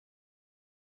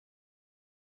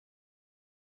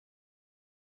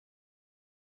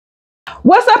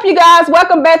What's up, you guys?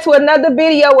 Welcome back to another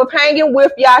video with Hanging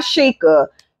with Yashika.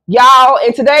 Y'all,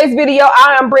 in today's video,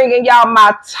 I am bringing y'all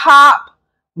my top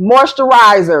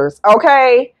moisturizers,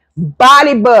 okay?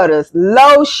 Body butters,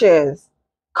 lotions,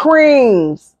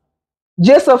 creams,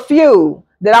 just a few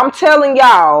that I'm telling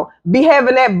y'all be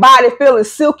having that body feeling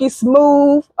silky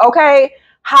smooth, okay?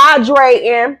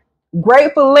 Hydrating,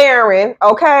 great for layering,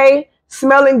 okay?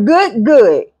 Smelling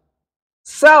good.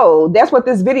 So that's what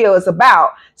this video is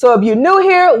about. So if you're new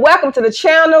here, welcome to the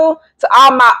channel. To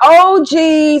all my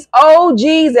OGs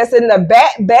that's in the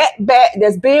back,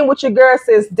 that's been with your girl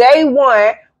since day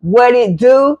one. What it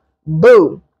do?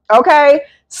 Boo. Okay?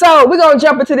 So we're going to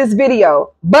jump into this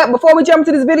video. But before we jump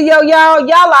into this video, y'all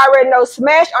already know,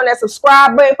 smash on that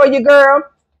subscribe button for your girl.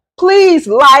 Please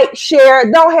like, share.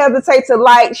 Don't hesitate to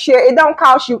like, share. It don't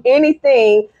cost you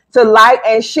anything to like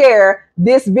and share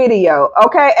this video,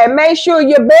 okay? And make sure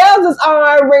your bells is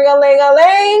on,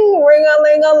 ring-a-ling-a-ling,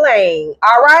 ring-a-ling-a-ling,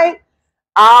 all right?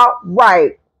 All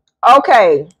right,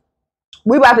 okay.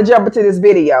 We about to jump into this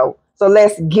video, so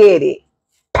let's get it.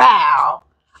 Pow.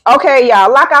 Okay,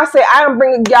 y'all, like I said, I am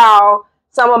bringing y'all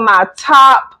some of my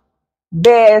top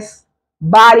best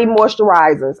body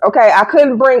moisturizers, okay? I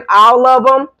couldn't bring all of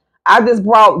them. I just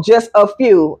brought just a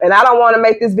few, and I don't want to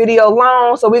make this video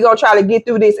long, so we're going to try to get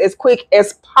through this as quick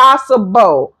as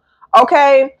possible,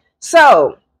 okay?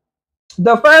 So,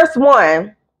 the first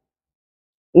one,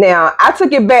 now, I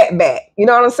took it back, you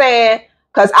know what I'm saying?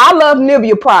 Because I love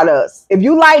Nivea products. If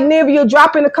you like Nivea,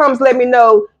 drop in the comments, let me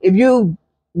know if you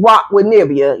rock with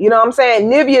Nivea, you know what I'm saying?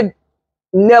 Nivea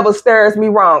never stirs me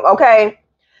wrong, okay?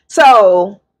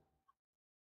 So,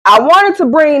 I wanted to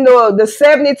bring the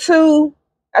 72,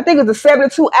 I think it's the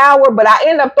 72 hour, but I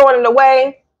ended up throwing it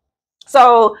away.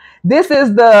 So this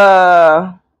is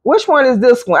the, which one is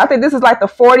this one? I think this is like the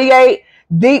 48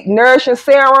 Deep Nourishing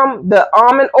Serum, the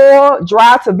almond oil,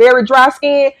 dry to very dry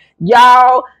skin.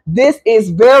 Y'all, this is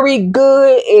very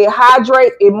good. It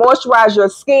hydrates, it moisturizes your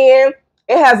skin.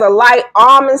 It has a light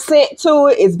almond scent to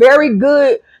it. It's very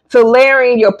good to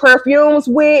layering your perfumes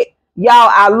with.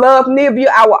 Y'all, I love Nivea.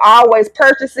 I will always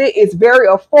purchase it. It's very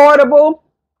affordable.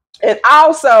 And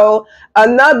also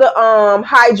another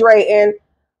hydrating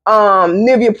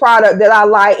Nivea product that I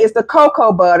like is the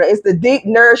cocoa butter. It's the deep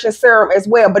nourishing serum as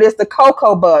well, but it's the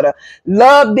cocoa butter.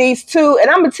 Love these two.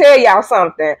 And I'm gonna tell y'all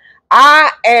something.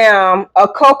 I am a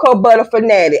cocoa butter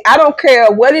fanatic. I don't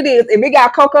care what it is. If it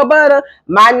got cocoa butter,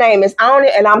 my name is on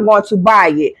it and I'm going to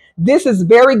buy it. This is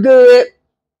very good.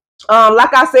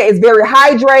 Like I said, it's very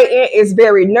hydrating. It's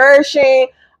very nourishing.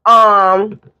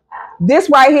 This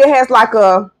right here has like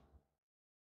a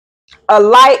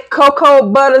light cocoa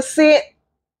butter scent.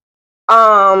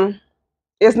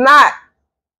 It's not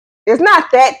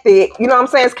that thick, you know what I'm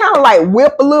saying? It's kind of like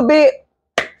whip a little bit,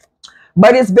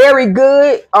 but it's very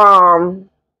good. Good,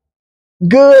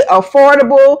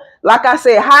 affordable. Like I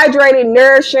said, hydrating,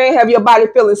 nourishing, have your body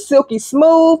feeling silky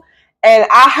smooth. And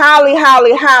I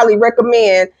highly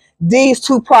recommend these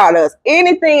two products.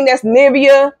 Anything that's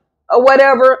Nivea or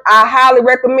whatever, I highly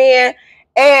recommend.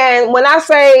 And when I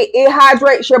say it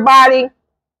hydrates your body,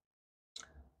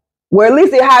 well, at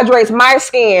least it hydrates my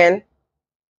skin.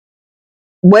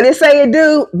 What it say it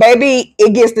do, baby,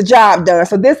 it gets the job done.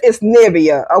 So this is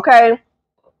Nivea, okay?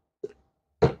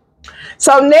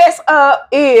 So next up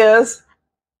is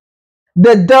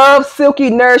the Dove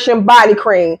Silky Nourishing Body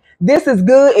Cream. This is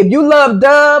good. If you love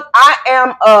Dove, I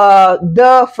am a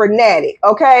Dove fanatic,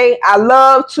 okay? I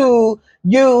love to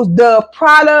use Dove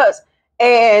products.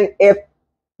 And if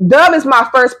Dove is my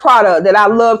first product that I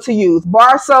love to use.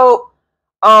 Bar soap,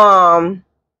 the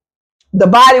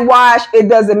body wash, it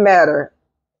doesn't matter.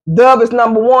 Dove is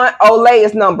number one, Olay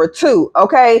is number two,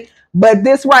 okay? But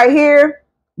this right here,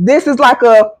 this is like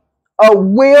a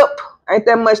whip. Ain't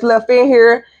that much left in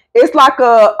here. It's like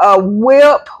a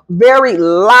whip, very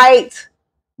light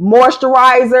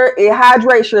moisturizer. It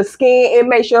hydrates your skin. It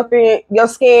makes your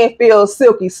skin feel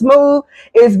silky smooth.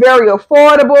 It's very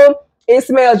affordable. It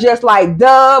smells just like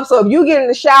Dove. So if you get in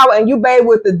the shower and you bathe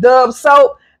with the Dove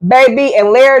soap, baby,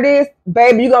 and layer this,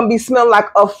 baby, you're going to be smelling like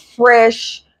a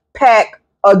fresh pack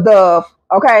of Dove,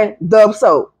 okay? Dove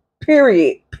soap,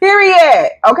 period,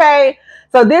 okay?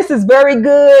 So this is very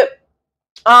good.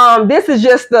 This is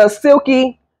just the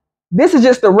silky, this is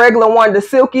just the regular one, the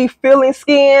silky feeling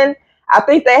skin. I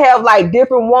think they have like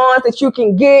different ones that you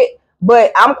can get,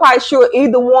 but I'm quite sure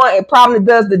either one, it probably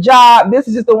does the job. This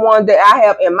is just the one that I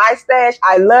have in my stash.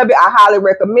 I love it. I highly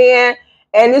recommend.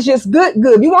 And it's just good.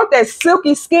 You want that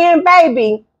silky skin,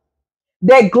 baby,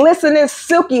 that glistening,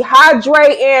 silky,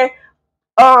 hydrating,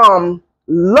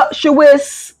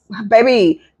 luxurious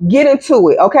baby, get into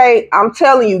it, okay? I'm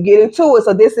telling you, get into it.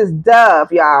 So this is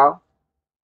Dove, y'all.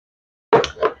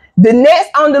 The next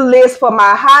on the list for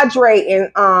my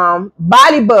hydrating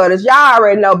body butters, y'all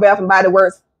already know Bath and Body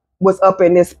Works was up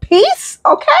in this piece,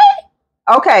 okay?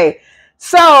 Okay,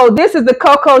 so this is the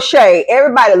Cocoa Shea.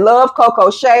 Everybody loves Cocoa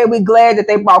Shea. We glad that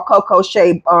they brought Cocoa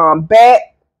Shea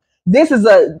back. This is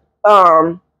a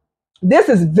this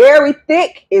is very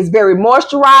thick. It's very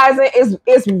moisturizing.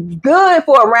 It's good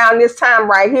for around this time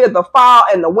right here, the fall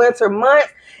and the winter months.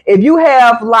 If you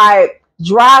have like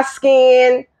dry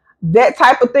skin, that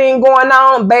type of thing going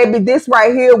on, baby, this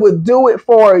right here would do it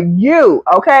for you,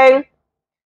 okay?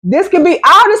 This can be,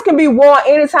 all this can be worn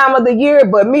any time of the year,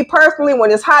 but me personally,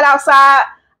 when it's hot outside,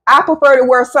 I prefer to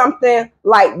wear something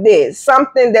like this,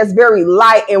 something that's very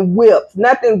light and whipped,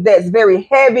 nothing that's very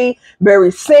heavy,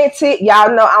 very scented.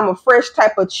 Y'all know I'm a fresh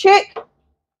type of chick,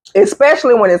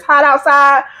 especially when it's hot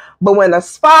outside. But when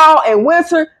it's fall and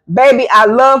winter, baby, I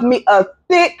love me a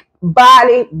thick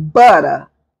body butter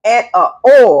and a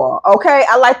oil, okay?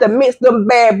 I like to mix them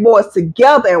bad boys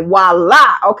together and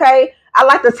voila, okay? I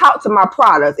like to talk to my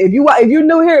products. If you're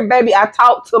new here, baby, I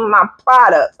talk to my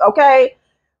products, okay?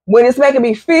 When it's making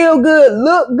me feel good,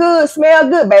 look good, smell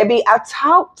good, baby, I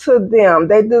talk to them.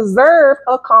 They deserve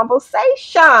a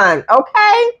conversation,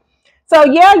 okay? So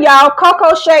yeah, y'all,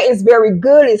 Cocoa Shea is very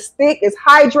good. It's thick, it's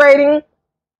hydrating.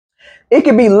 It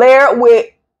can be layered with,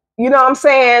 you know what I'm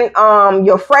saying,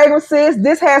 your fragrances.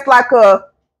 This has like a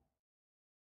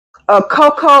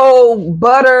cocoa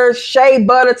butter, shea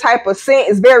butter type of scent.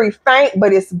 It's very faint,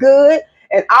 but it's good.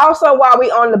 And also, while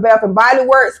we on the Bath and Body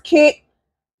Works kick,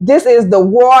 this is the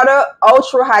Water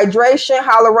Ultra Hydration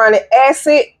Hyaluronic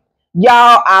Acid.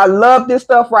 Y'all, I love this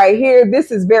stuff right here.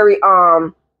 This is very,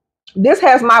 this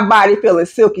has my body feeling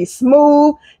silky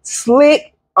smooth,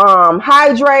 slick,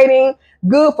 hydrating,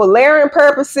 good for layering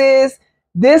purposes.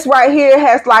 This right here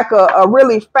has like a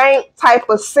really faint type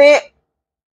of scent.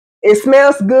 It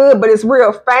smells good, but it's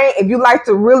real faint. If you like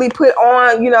to really put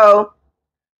on, you know,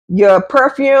 your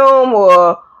perfume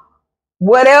or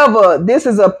whatever, this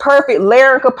is a perfect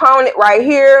layering component right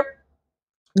here.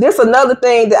 This is another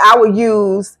thing that I would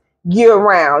use year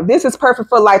round. This is perfect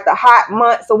for like the hot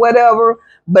months or whatever,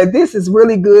 but this is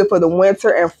really good for the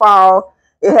winter and fall.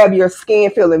 It have your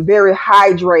skin feeling very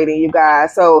hydrating, you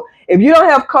guys. So if you don't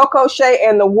have Cocoa Shea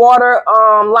and the water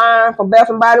line from Bath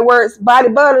and Body Works body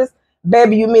butters,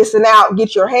 baby, you missing out.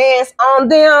 Get your hands on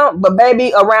them. But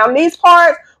baby, around these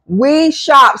parts, we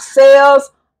shop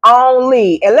sales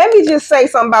only. And let me just say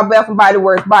something about Bath and Body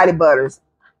Works body butters.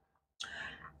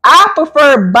 I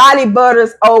prefer body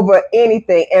butters over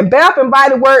anything. And Bath and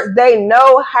Body Works, they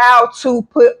know how to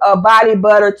put a body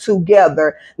butter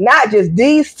together. Not just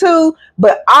these two,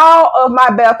 but all of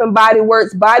my Bath and Body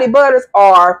Works body butters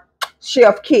are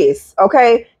Chef Kiss.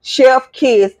 Okay? Chef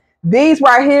Kiss. These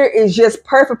right here is just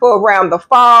perfect for around the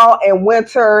fall and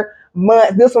winter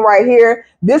months. This one right here,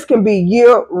 this can be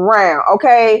year round.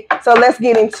 Okay? So let's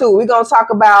get into it. We're going to talk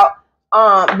about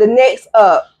the next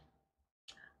up.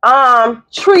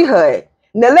 Tree Hut.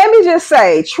 Now let me just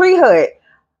say, Tree Hut,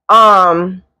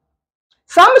 some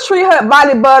of Tree Hut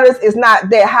body butters is not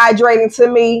that hydrating to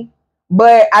me,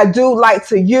 but I do like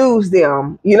to use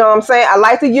them. You know what I'm saying? I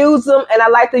like to use them, and I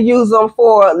like to use them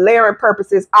for layering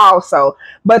purposes also.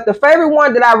 But the favorite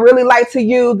one that I really like to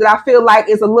use, that I feel like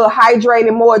is a little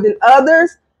hydrating more than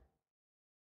others,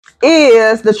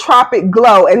 is the Tropic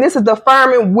Glow. And this is the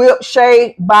Firming Whipped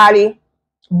Shea Body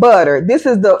Butter. This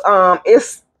is the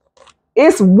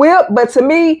it's whipped, but to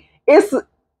me, it's a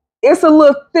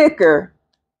little thicker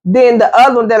than the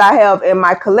other one that I have in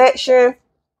my collection.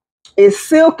 It's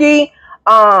silky.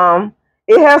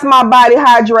 It has my body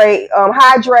hydrated.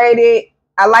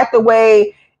 I like the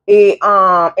way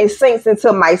it sinks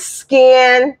into my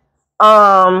skin.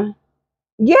 Yeah,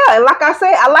 and like I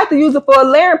said, I like to use it for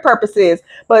layering purposes.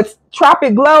 But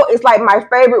Tropic Glow is like my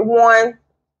favorite one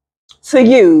to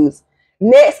use.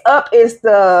 Next up is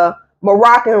the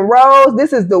Moroccan Rose.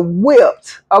 This is the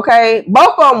whipped, okay?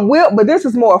 Both of them whipped, but this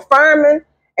is more firming,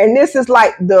 and this is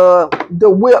like the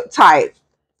whipped type.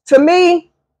 To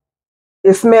me,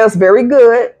 it smells very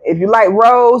good. If you like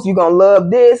rose, you're going to love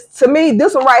this. To me,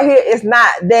 this one right here is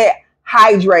not that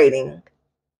hydrating.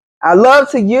 I love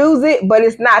to use it, but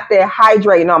it's not that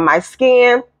hydrating on my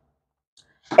skin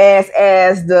as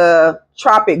the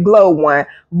Tropic Glow one.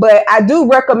 But I do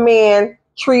recommend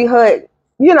Tree Hut.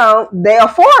 You know, they're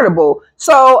affordable.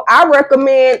 So I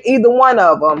recommend either one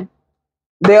of them.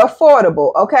 They're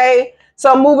affordable, okay?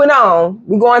 So moving on,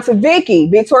 we're going to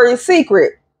Victoria's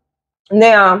Secret.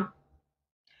 Now,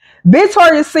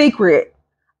 Victoria's Secret,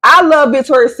 I love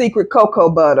Victoria's Secret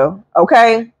cocoa butter,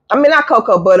 okay? I mean, not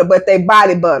cocoa butter, but they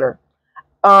body butter.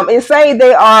 And say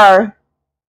they are,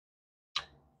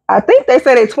 I think they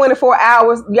say they're 24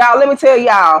 hours. Y'all, let me tell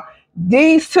y'all,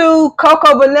 these two,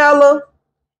 cocoa vanilla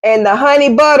and the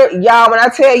honey butter, y'all, when I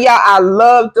tell y'all, I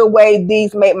love the way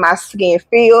these make my skin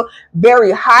feel.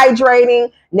 Very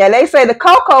hydrating. Now, they say the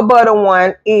cocoa butter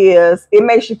one it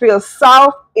makes you feel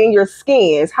soft in your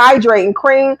skin. It's hydrating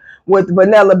cream with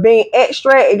vanilla bean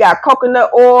extract. It got coconut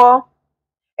oil.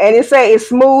 And it say it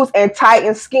smooths and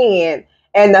tightens skin.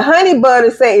 And the honey butter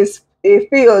say it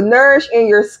feels nourished in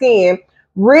your skin.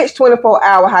 Rich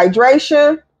 24-hour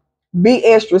hydration. Be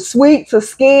extra sweet to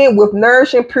skin with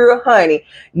nourishing pure honey.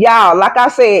 Y'all, like I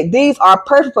said, these are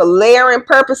perfect for layering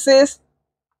purposes.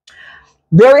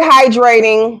 Very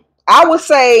hydrating. I would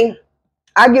say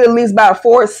I get at least about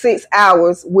 4 or 6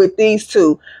 hours with these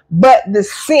two. But the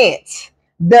scent,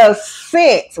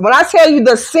 when I tell you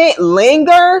the scent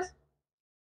lingers,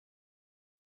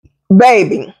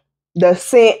 baby, the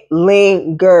scent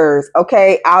lingers.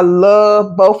 Okay, I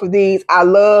love both of these. I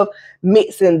love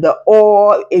mixing the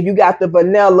oil. If you got the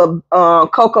vanilla,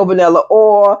 cocoa vanilla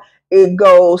oil, it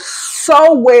goes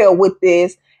so well with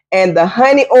this. And the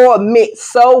honey oil mix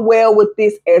so well with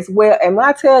this as well. And when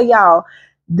I tell y'all,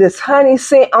 this honey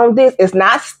scent on this is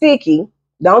not sticky.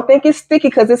 Don't think it's sticky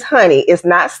because it's honey. It's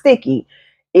not sticky.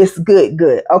 It's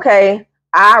good. Okay,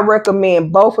 I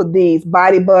recommend both of these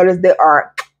body butters. They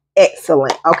are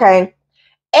excellent. Okay,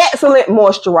 excellent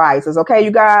moisturizers. Okay,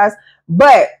 you guys.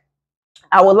 But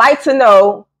I would like to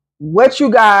know what you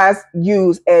guys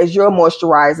use as your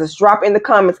moisturizers. Drop in the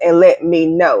comments and let me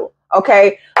know.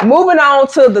 Okay, moving on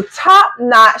to the top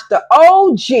notch, the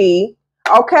OG.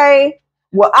 Okay,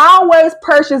 will always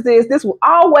purchase this. This will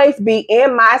always be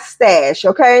in my stash.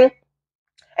 Okay,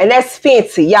 and that's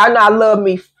Fenty. Y'all know I love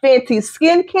me Fenty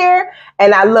skincare,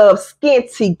 and I love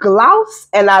Skinty gloss,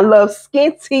 and I love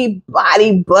Skinty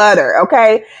body butter.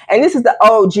 Okay, and this is the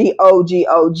OG.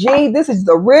 This is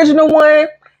the original one.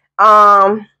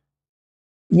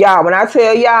 Y'all, when I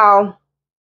tell y'all,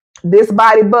 this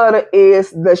body butter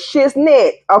is the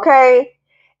shiznit. Okay,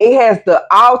 it has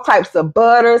all types of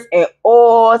butters and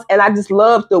oils, and I just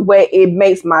love the way it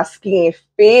makes my skin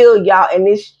feel, y'all. And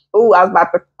this, ooh, I was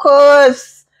about to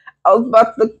cuss.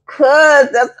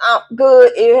 That's how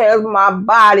good it has my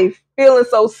body feeling,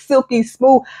 so silky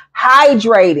smooth,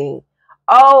 hydrating.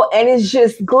 Oh, and it's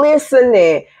just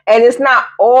glistening, and it's not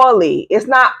oily.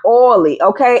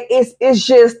 Okay, it's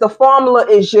just, the formula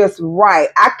is just right.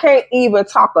 I can't even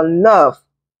talk enough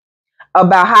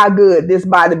about how good this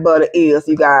body butter is,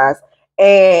 you guys.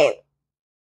 And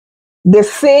the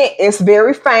scent is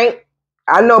very faint.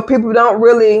 I know people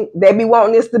they be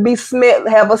wanting this to be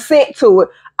have a scent to it.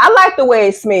 I like the way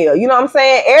it smells. You know what I'm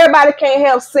saying? Everybody can't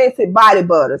have scented body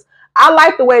butters. I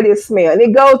like the way this smells. And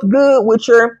it goes good with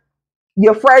your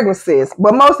fragrances.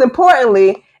 But most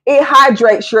importantly, it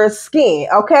hydrates your skin.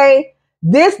 Okay?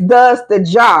 This does the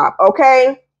job.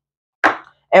 Okay?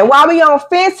 And while we on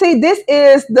Fenty, this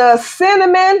is the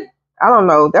cinnamon. I don't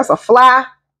know. That's a fly.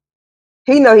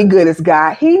 He know he good as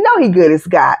God.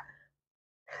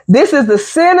 This is the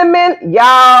cinnamon.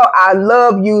 Y'all, I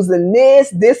love using this.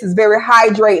 This is very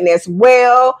hydrating as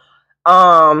well.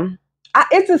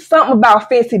 It's just something about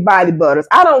Fenty body butters.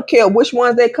 I don't care which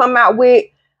ones they come out with.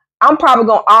 I'm probably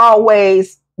going to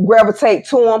always gravitate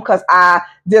to them because I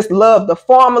just love the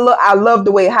formula. I love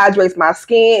the way it hydrates my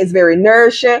skin. It's very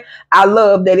nourishing. I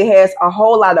love that it has a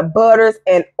whole lot of butters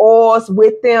and oils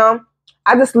with them.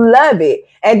 I just love it.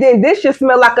 And then this just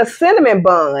smells like a cinnamon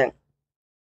bun.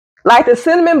 Like the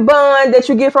cinnamon bun that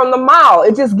you get from the mall.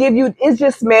 It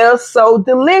just smells so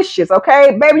delicious.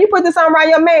 Okay, baby, you put this on around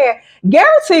your man,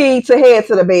 guaranteed to head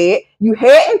to the bed. You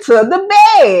head into the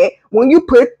bed when you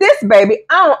put this baby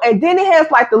on. And then it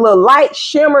has like the little light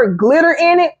shimmer glitter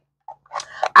in it.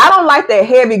 I don't like that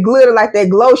heavy glitter, like that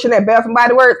Glotion at Bath and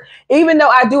Body Works. Even though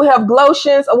I do have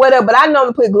Glotions or whatever, but I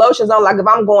normally put Glotions on like if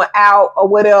I'm going out or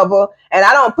whatever, and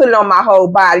I don't put it on my whole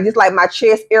body, just like my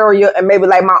chest area and maybe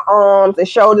like my arms and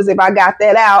shoulders if I got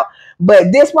that out.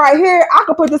 But this right here, I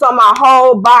can put this on my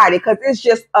whole body because it's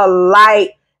just a light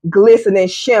glistening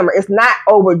shimmer. It's not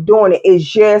overdoing it. It's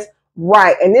just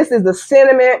right. And this is the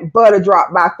Cinnamon Butter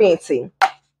Drop by Fenty.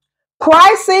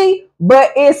 Pricey,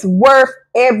 but it's worth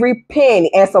every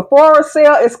penny. And Sephora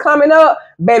sale is coming up.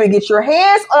 Baby, get your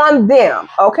hands on them.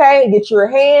 Okay? Get your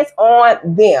hands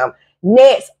on them.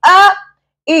 Next up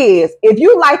is, if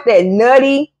you like that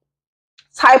nutty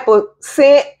type of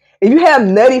scent, if you have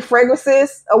nutty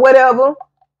fragrances or whatever,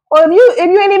 or if you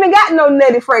ain't even got no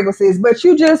nutty fragrances, but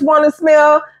you just want to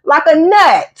smell like a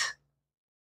nut,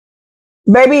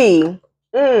 baby,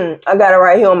 I got it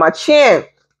right here on my chin.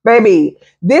 Baby,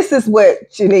 this is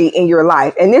what you need in your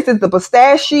life. And this is the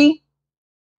pistachio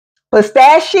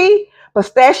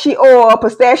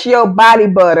body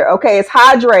butter. Okay, it's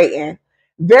hydrating.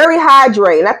 Very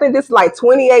hydrating. I think this is like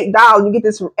 $28. You get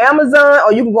this from Amazon,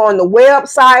 or you can go on the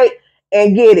website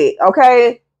and get it.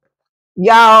 Okay,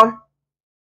 y'all,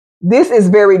 this is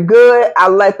very good. I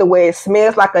like the way it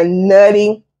smells, like a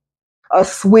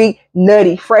sweet,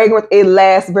 nutty fragrance. It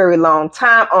lasts very long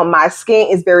time on my skin.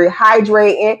 It's very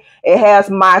hydrating. It has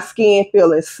my skin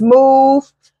feeling smooth.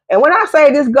 And when I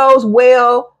say this goes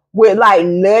well with like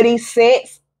nutty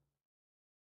scents,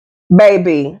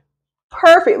 baby,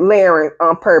 perfect layering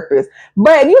on purpose.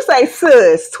 But if you say,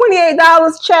 sis,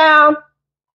 $28, child,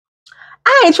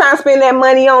 I ain't trying to spend that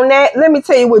money on that. Let me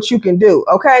tell you what you can do,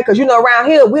 okay? Because you know, around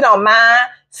here, we don't mind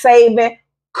saving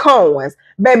coins.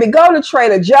 Baby, go to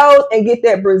Trader Joe's and get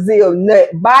that Brazil nut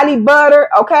body butter,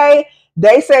 okay?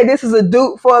 They say this is a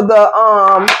dupe for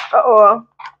the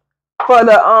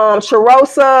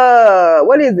Charosa.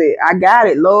 What is it? I got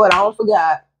it, Lord. I don't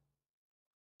forgot.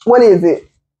 What is it?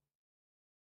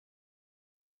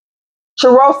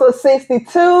 Charosa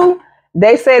 62.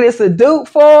 They said it's a dupe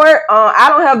for it. I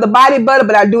don't have the body butter,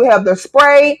 but I do have the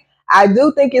spray. I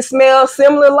do think it smells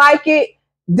similar like it.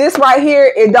 This right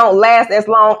here, it don't last as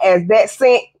long as that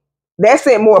scent. That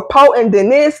scent more potent than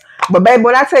this. But baby,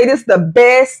 when I tell you this is the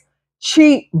best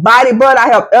cheap body butter I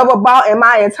have ever bought in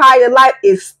my entire life,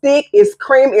 it's thick, it's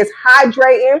creamy, it's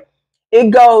hydrating.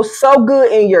 It goes so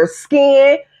good in your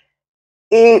skin.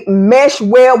 It meshes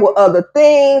well with other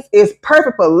things. It's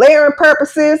perfect for layering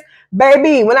purposes.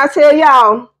 Baby, when I tell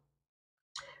y'all,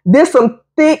 this some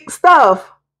thick stuff,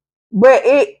 but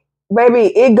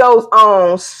it goes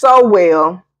on so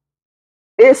well.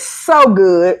 It's so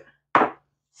good.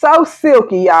 So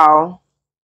silky, y'all.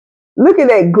 Look at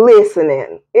that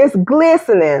glistening. It's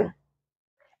glistening.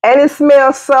 And it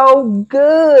smells so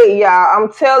good, y'all.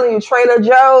 I'm telling you, Trader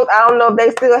Joe's, I don't know if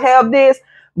they still have this,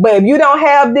 but if you don't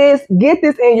have this, get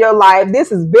this in your life.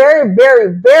 This is very,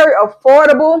 very, very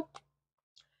affordable.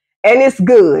 And it's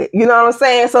good. You know what I'm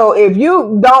saying? So if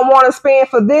you don't want to spend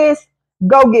for this,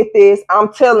 go get this.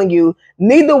 I'm telling you,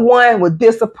 neither one will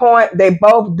disappoint. They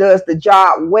both does the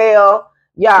job well.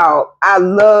 Y'all, I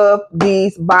love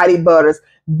these body butters.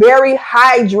 Very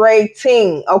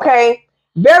hydrating, okay?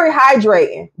 Very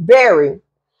hydrating. Very.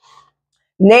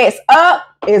 Next up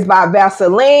is by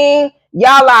Vaseline.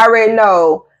 Y'all already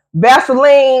know.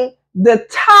 Vaseline, the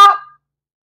top.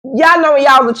 Y'all know when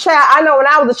y'all was a child. I know when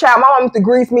I was a child, my mom used to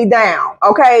grease me down,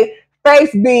 okay?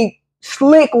 Face be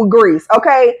slick with grease,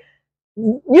 okay?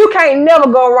 You can't never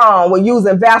go wrong with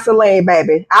using Vaseline,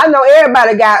 baby. I know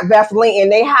everybody got Vaseline in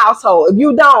their household. If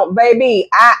you don't, baby,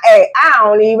 I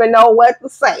don't even know what to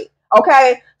say,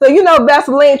 okay? So you know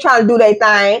Vaseline trying to do their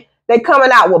thing. They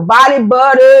coming out with body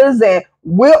butters and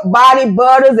whipped body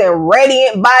butters and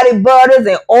radiant body butters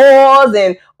and oils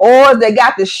that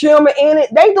got the shimmer in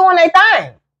it. They doing their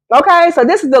thing, okay? So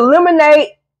this is the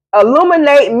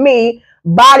Illuminate Me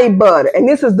body butter, and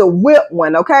this is the whipped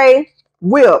one, okay?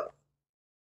 Whipped.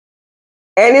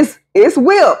 And it's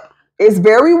whipped. It's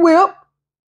very whipped.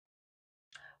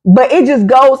 But it just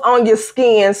goes on your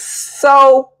skin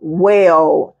so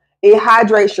well. It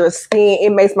hydrates your skin.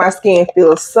 It makes my skin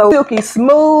feel so silky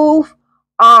smooth.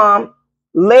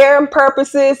 Layering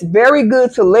purposes, very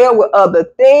good to layer with other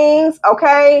things,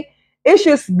 okay? It's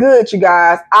just good, you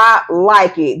guys. I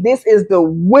like it. This is the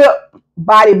whipped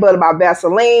body butter by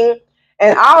Vaseline.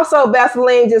 And also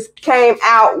Vaseline just came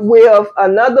out with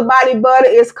another body butter.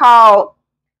 It's called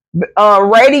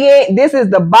Radiant. This is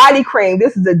the body cream.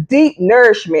 This is the deep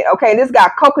nourishment. Okay, this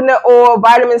got coconut oil,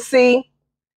 vitamin C,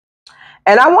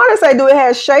 and I want to say, do it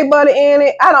have shea butter in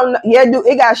it? I don't know. Yeah,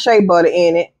 it got shea butter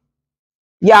in it.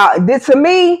 Y'all, to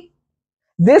me,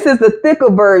 this is the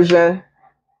thicker version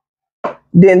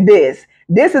than this.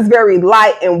 This is very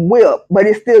light and whipped, but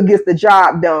it still gets the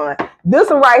job done. This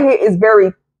one right here is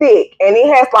very thick, and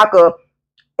it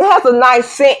has a nice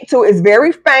scent to it. It's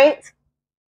very faint,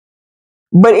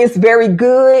 but it's very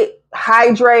good,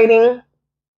 hydrating.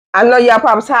 I know y'all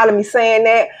probably tired of me saying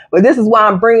that, but this is why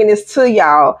I'm bringing this to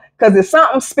y'all. Because if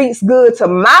something speaks good to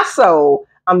my soul,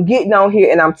 I'm getting on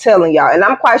here and I'm telling y'all. And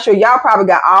I'm quite sure y'all probably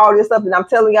got all this stuff that I'm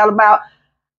telling y'all about.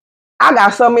 I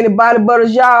got so many body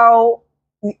butters, y'all.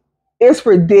 It's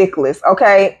ridiculous,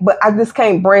 okay? But I just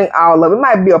can't bring all of it. It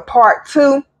might be a part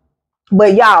 2.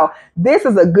 But y'all, this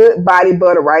is a good body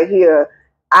butter right here.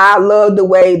 I love the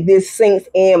way this sinks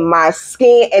in my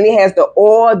skin, and it has the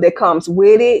oil that comes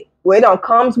with it. Well, it don't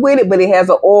comes with it, but it has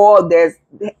an oil that's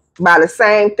by the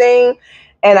same thing.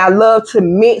 And I love to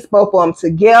mix both of them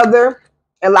together.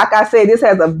 And like I said, this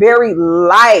has a very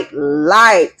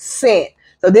light scent.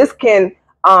 So this can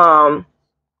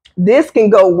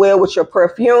go well with your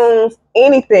perfumes.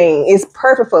 Anything. It's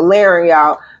perfect for layering,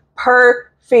 y'all.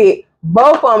 Perfect.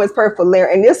 Both of them is perfect for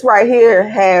layering. And this right here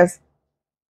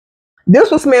this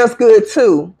one smells good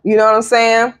too. You know what I'm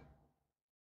saying?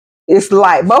 It's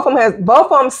light. Both of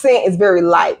them scent is very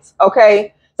light.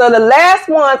 Okay. So the last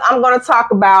ones I'm going to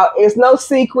talk about is no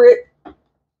secret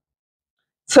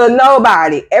to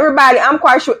nobody. Everybody, I'm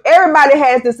quite sure everybody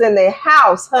has this in their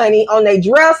house, honey, on their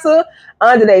dresser,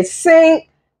 under their sink,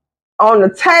 on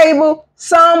the table,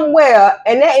 somewhere.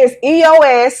 And that is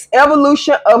EOS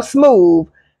Evolution of Smooth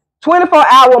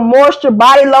 24-hour moisture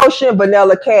body lotion,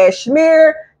 vanilla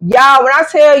cashmere. Y'all, when I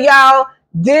tell y'all,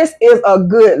 this is a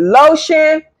good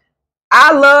lotion.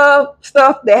 I love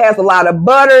stuff that has a lot of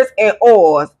butters and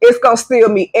oils. It's going to steal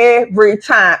me every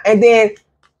time. And then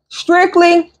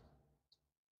strictly,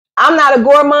 I'm not a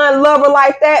gourmand lover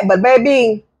like that, but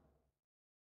baby,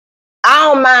 I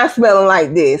don't mind smelling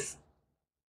like this.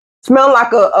 Smelling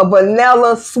like a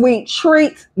vanilla sweet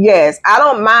treat. Yes, I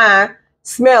don't mind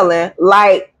smelling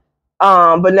like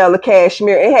vanilla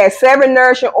cashmere. It has 7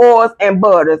 nourishing oils and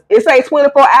butters. It's a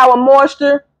 24-hour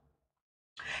moisture.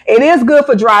 It is good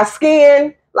for dry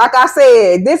skin. Like I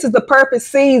said, this is the perfect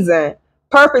season,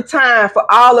 perfect time for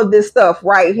all of this stuff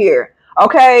right here.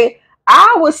 Okay.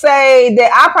 I would say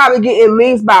that I probably get at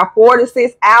least about 4 to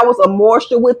 6 hours of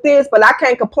moisture with this, but I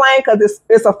can't complain because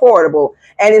it's affordable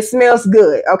and it smells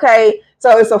good. Okay.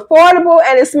 So it's affordable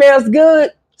and it smells good.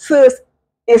 Sis,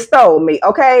 it stole me.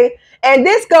 Okay. And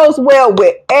this goes well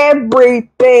with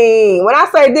everything. When I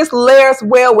say this layers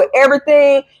well with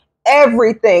everything.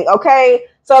 Okay.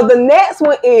 So the next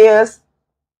one is,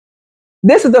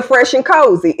 this is the fresh and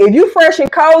cozy. If you fresh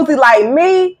and cozy like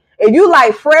me, if you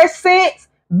like fresh scents,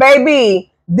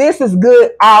 baby, this is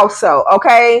good also,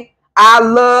 okay? I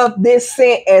love this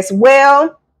scent as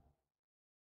well.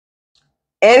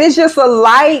 And it's just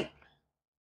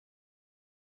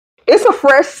it's a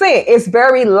fresh scent. It's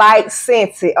very light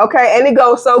scented, okay? And it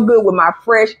goes so good with my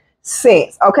fresh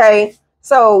scents, okay?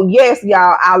 So yes,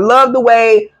 y'all, I love the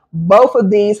way both of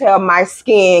these have my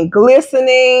skin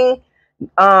glistening.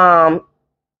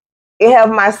 It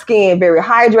have my skin very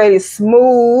hydrated,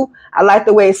 smooth. I like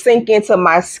the way it sink into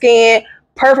my skin.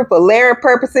 Perfect for layering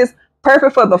purposes.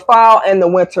 Perfect for the fall and the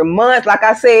winter months. Like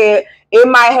I said, it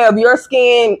might have your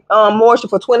skin moisture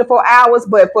for 24 hours,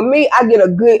 but for me, I get a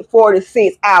good 4 to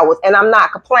 6 hours, and I'm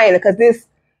not complaining because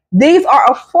these are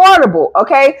affordable,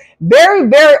 okay? Very,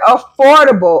 very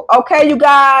affordable, okay, you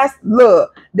guys?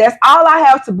 Look, that's all I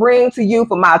have to bring to you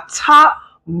for my top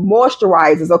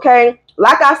moisturizers, okay?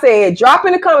 Like I said, drop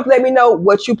in the comments, let me know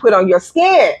what you put on your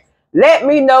skin. Let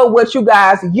me know what you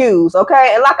guys use,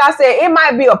 okay? And like I said, it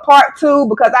might be a part 2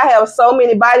 because I have so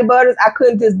many body butters. I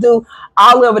couldn't just do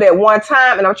all of it at one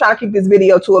time, and I'm trying to keep this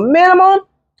video to a minimum,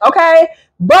 okay?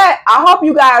 But I hope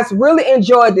you guys really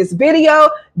enjoyed this video.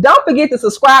 Don't forget to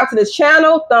subscribe to this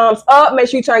channel. Thumbs up. Make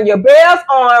sure you turn your bells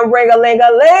on.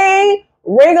 Ring-a-ling-a-ling.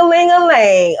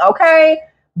 Ring-a-ling-a-ling, okay?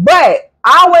 But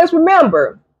always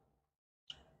remember,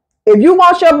 if you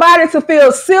want your body to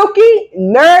feel silky,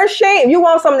 nourishing, if you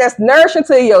want something that's nourishing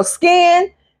to your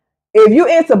skin, if you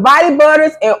into body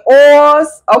butters and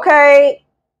oils, okay,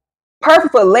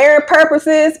 perfect for layering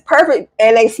purposes, perfect,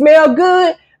 and they smell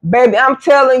good, baby, I'm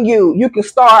telling you, you can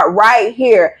start right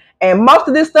here. And most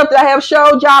of this stuff that I have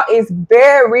showed y'all is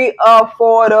very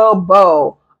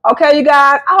affordable. Okay, you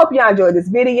guys, I hope y'all enjoyed this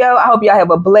video. I hope y'all have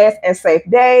a blessed and safe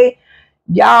day.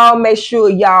 Y'all make sure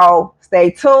y'all stay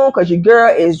tuned because your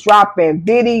girl is dropping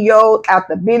videos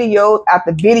after videos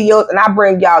after videos, and I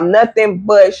bring y'all nothing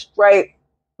but straight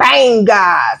bang,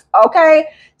 guys. Okay,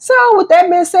 so with that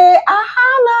being said, I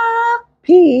holla.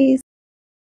 Peace.